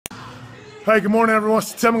Hey, good morning, everyone.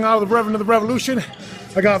 Setema out of the Reverend of the Revolution.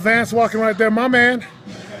 I got Vance walking right there, my man.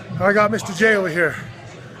 I got Mr. J over here.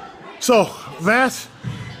 So, Vance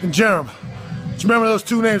and Jerem. Just remember those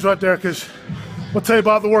two names right there, because I'll tell you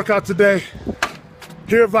about the workout today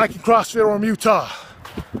here at Viking CrossFit Orem, Utah.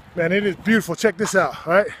 Man, it is beautiful. Check this out,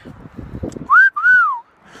 all right?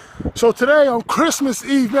 So today on Christmas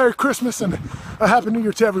Eve, Merry Christmas and a Happy New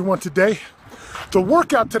Year to everyone today. The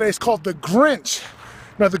workout today is called the Grinch.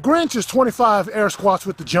 Now the Grinch is 25 air squats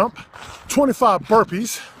with the jump, 25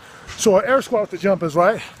 burpees. So an air squat with the jump is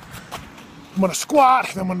right. I'm gonna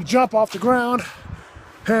squat, then I'm gonna jump off the ground,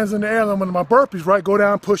 hands in the air, then I'm gonna my burpees, right? Go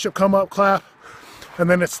down, push up, come up, clap.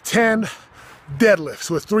 And then it's 10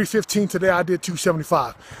 deadlifts. With 315 today, I did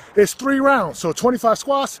 275. It's 3 rounds, so 25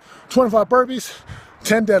 squats, 25 burpees,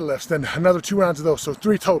 10 deadlifts, then another 2 rounds of those, so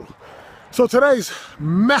 3 total. So today's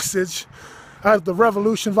message out of the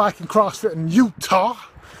Revolution Viking CrossFit in Utah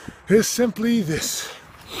is simply this.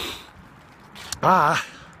 I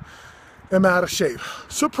am out of shape.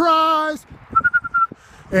 Surprise!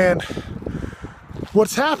 And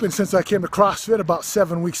what's happened since I came to CrossFit about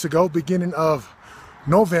 7 weeks ago, beginning of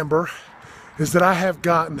November, is that I have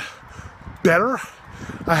gotten better,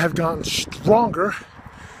 I have gotten stronger,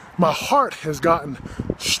 my heart has gotten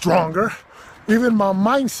stronger, even my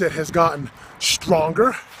mindset has gotten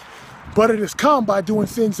stronger, but it has come by doing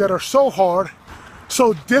things that are so hard,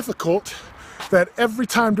 so difficult, that every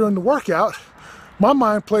time during the workout, my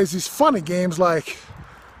mind plays these funny games like,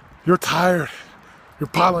 you're tired, you're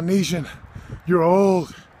Polynesian, you're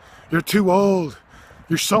old, you're too old,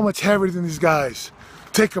 you're so much heavier than these guys,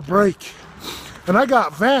 take a break. And I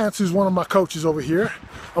got Vance, who's one of my coaches over here,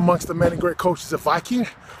 amongst the many great coaches of Viking,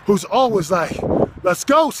 who's always like, let's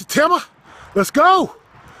go, Setema, let's go.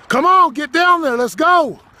 Come on, get down there, let's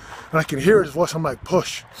go. And I can hear his voice, I'm like,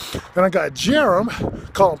 push. Then I got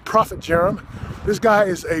Jerem, call him Prophet Jerem. This guy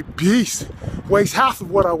is a beast, weighs half of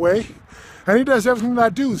what I weigh, and he does everything that I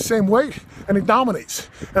do, the same weight, and he dominates.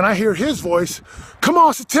 And I hear his voice, come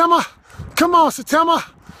on, Setema, come on, Setema.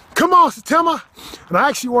 Come on, Setema. And I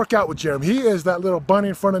actually work out with Jeremy. He is that little bunny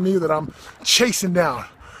in front of me that I'm chasing down.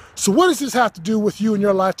 So what does this have to do with you in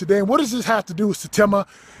your life today? And what does this have to do with Setema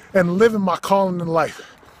and living my calling in life?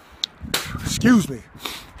 Excuse me.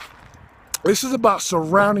 This is about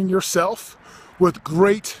surrounding yourself with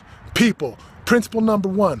great people. Principle number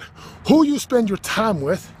 1, who you spend your time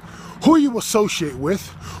with, who you associate with,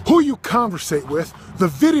 who you conversate with, the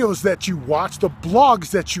videos that you watch, the blogs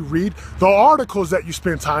that you read, the articles that you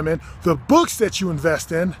spend time in, the books that you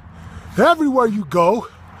invest in, everywhere you go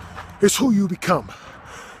is who you become.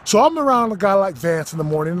 So I'm around a guy like Vance in the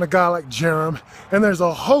morning and a guy like Jerem, and there's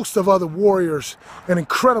a host of other warriors and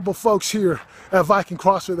incredible folks here at Viking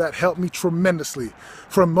CrossFit that help me tremendously,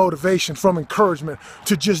 from motivation, from encouragement,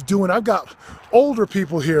 to just doing. I've got older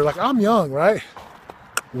people here, like I'm young, right?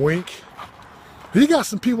 Wink. You got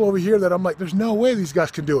some people over here that I'm like, there's no way these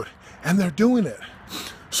guys can do it. And they're doing it.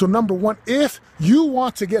 So number 1, if you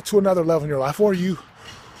want to get to another level in your life, or you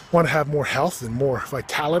want to have more health and more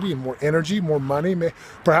vitality and more energy, more money,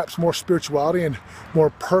 perhaps more spirituality and more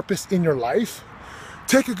purpose in your life,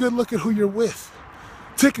 take a good look at who you're with.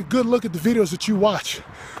 Take a good look at the videos that you watch.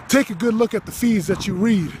 Take a good look at the feeds that you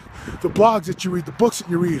read, the blogs that you read, the books that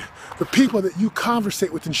you read, the people that you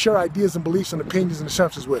conversate with and share ideas and beliefs and opinions and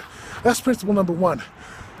assumptions with. That's principle number 1.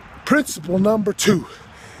 Principle number 2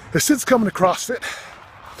 is, since coming to CrossFit,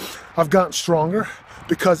 I've gotten stronger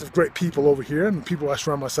because of great people over here and the people I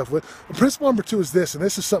surround myself with. But principle number 2 is this, and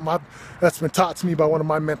this is something that's been taught to me by one of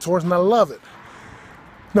my mentors, and I love it.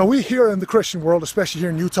 Now, we hear in the Christian world, especially here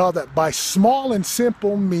in Utah, that by small and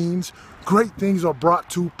simple means, great things are brought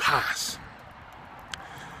to pass.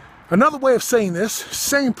 Another way of saying this,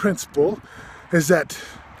 same principle, is that,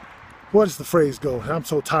 what does the phrase go? I'm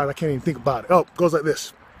so tired, I can't even think about it. Oh, it goes like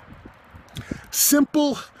this.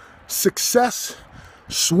 Simple success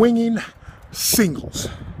swinging singles.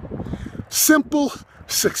 Simple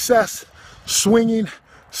success swinging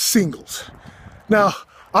singles. Now,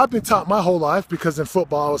 I've been taught my whole life, because in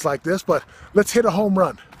football I was like this, but let's hit a home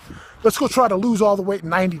run. Let's go try to lose all the weight in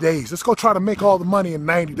 90 days. Let's go try to make all the money in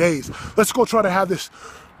 90 days. Let's go try to have this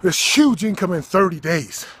huge income in 30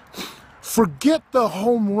 days. Forget the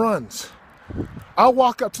home runs. I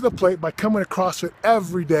walk up to the plate by coming to CrossFit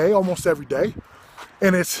every day, almost every day,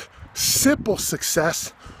 and it's simple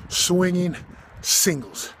success swinging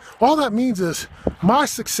singles. All that means is my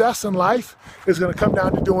success in life is going to come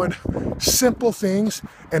down to doing simple things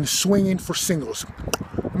and swinging for singles.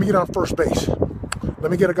 Let me get on first base. Let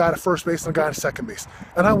me get a guy to first base and a guy to second base.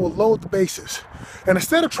 And I will load the bases. And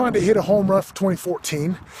instead of trying to hit a home run for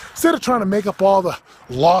 2014, instead of trying to make up all the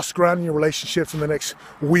lost ground in your relationships in the next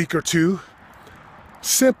week or two,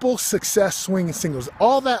 simple success swinging singles.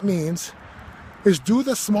 All that means is do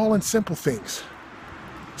the small and simple things.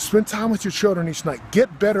 Spend time with your children each night.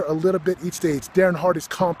 Get better a little bit each day. It's Darren Hardy's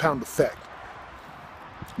compound effect.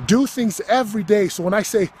 Do things every day. So when I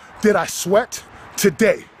say, did I sweat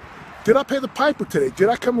today? Did I pay the piper today? Did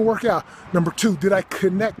I come and work out? Number 2, did I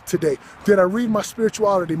connect today? Did I read my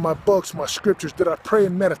spirituality, my books, my scriptures? Did I pray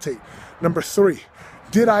and meditate? Number 3,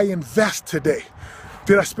 did I invest today?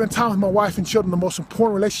 Did I spend time with my wife and children, the most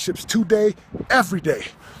important relationships today, every day?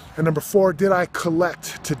 And number 4, did I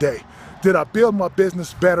collect today? Did I build my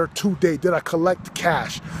business better today? Did I collect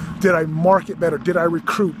cash? Did I market better? Did I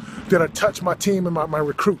recruit? Did I touch my team and my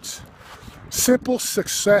recruits? Simple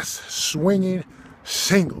success swinging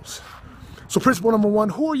singles. So principle number 1,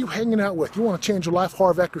 who are you hanging out with? You want to change your life,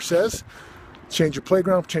 Harv Eker says. Change your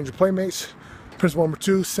playground, change your playmates. Principle number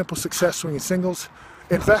 2, simple success swinging singles.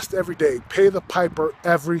 Invest every day. Pay the piper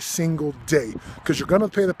every single day, because you're going to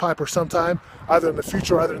pay the piper sometime, either in the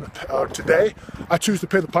future or either in today. I choose to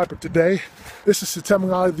pay the piper today. This is Setema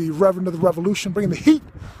Gali, the Reverend of the Revolution, bringing the heat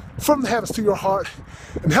from the heavens to your heart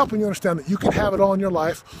and helping you understand that you can have it all in your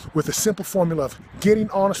life with a simple formula of getting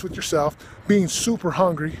honest with yourself, being super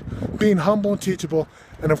hungry, being humble and teachable,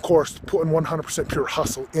 and of course putting 100% pure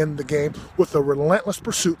hustle in the game with a relentless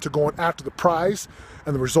pursuit to going after the prize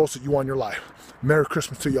and the results that you want in your life. Merry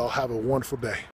Christmas to y'all. Have a wonderful day.